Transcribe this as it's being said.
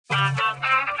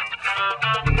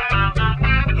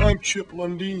I'm Chip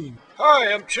Lundeen.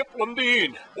 Hi, I'm Chip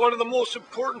Lundeen. One of the most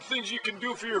important things you can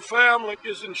do for your family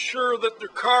is ensure that their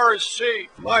car is safe.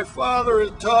 My father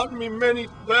has taught me many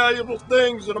valuable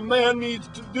things that a man needs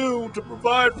to do to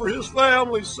provide for his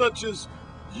family, such as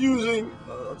using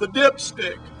the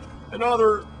dipstick and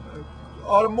other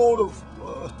automotive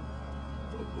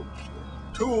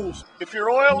tools. If your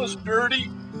oil is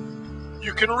dirty,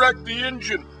 you can wreck the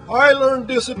engine. I learned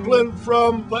discipline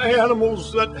from the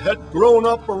animals that had grown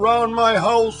up around my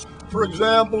house. For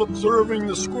example, observing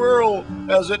the squirrel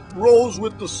as it rose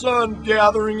with the sun,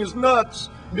 gathering his nuts.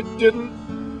 It didn't.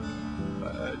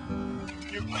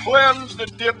 You cleanse the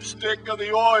dipstick of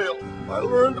the oil. I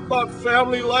learned about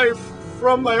family life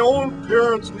from my own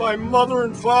parents. My mother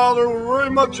and father were very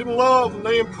much in love, and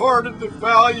they imparted the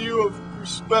value of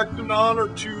respect and honor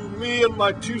to me and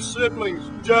my two siblings,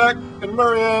 Jack and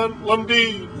Marianne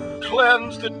Lundeen.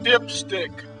 Cleanse the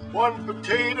dipstick. 1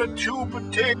 potato, 2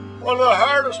 potato. One of the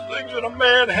hardest things that a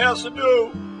man has to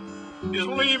do is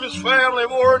leave his family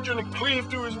of origin and cleave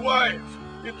to his wife.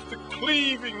 It's the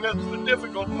cleaving that's the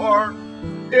difficult part.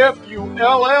 If you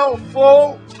LL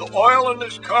full, the oil in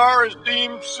this car is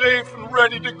deemed safe and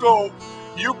ready to go.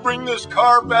 You bring this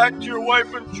car back to your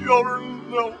wife and children,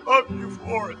 they'll love you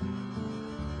for it.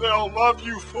 They'll love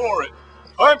you for it.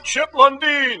 I'm Chip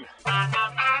Lundeen.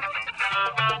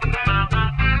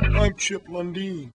 I'm Chip Lundeen.